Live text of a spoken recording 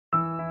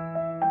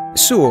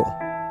Sewell,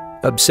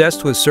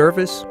 obsessed with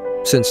service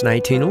since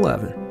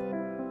 1911.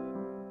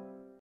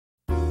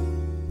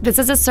 This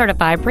is a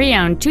certified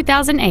pre-owned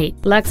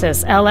 2008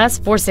 Lexus LS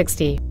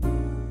 460.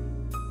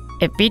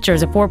 It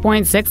features a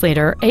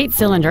 4.6-liter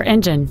 8-cylinder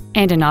engine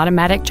and an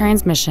automatic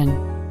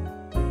transmission.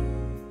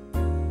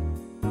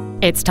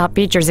 Its top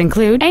features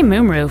include a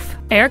moonroof,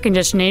 air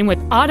conditioning with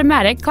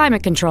automatic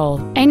climate control,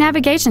 a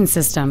navigation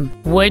system,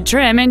 wood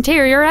trim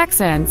interior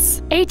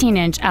accents,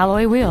 18-inch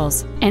alloy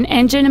wheels, an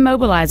engine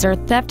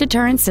immobilizer theft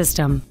deterrent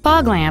system,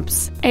 fog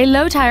lamps, a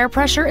low tire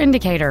pressure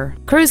indicator,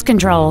 cruise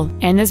control,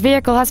 and this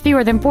vehicle has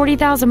fewer than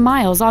 40,000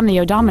 miles on the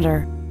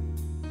odometer.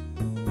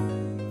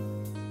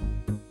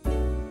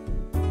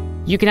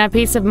 You can have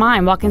peace of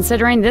mind while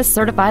considering this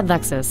certified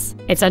Lexus.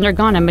 It's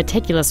undergone a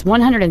meticulous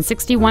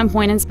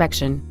 161-point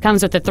inspection,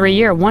 comes with a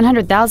 3-year,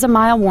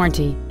 100,000-mile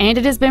warranty, and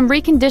it has been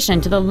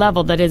reconditioned to the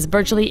level that is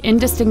virtually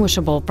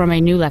indistinguishable from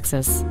a new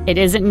Lexus. It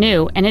isn't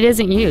new and it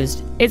isn't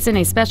used. It's in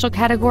a special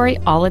category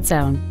all its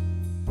own.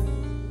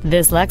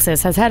 This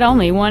Lexus has had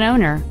only one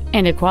owner,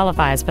 and it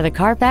qualifies for the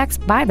Carfax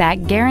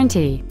buyback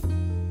guarantee.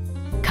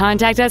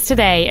 Contact us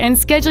today and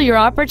schedule your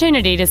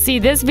opportunity to see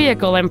this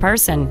vehicle in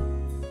person.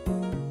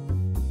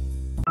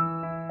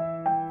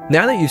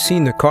 Now that you've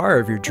seen the car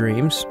of your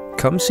dreams,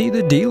 come see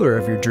the dealer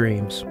of your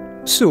dreams.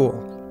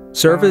 Sewell.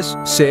 Service,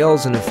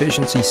 sales, and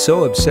efficiency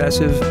so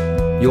obsessive,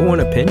 you'll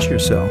want to pinch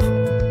yourself.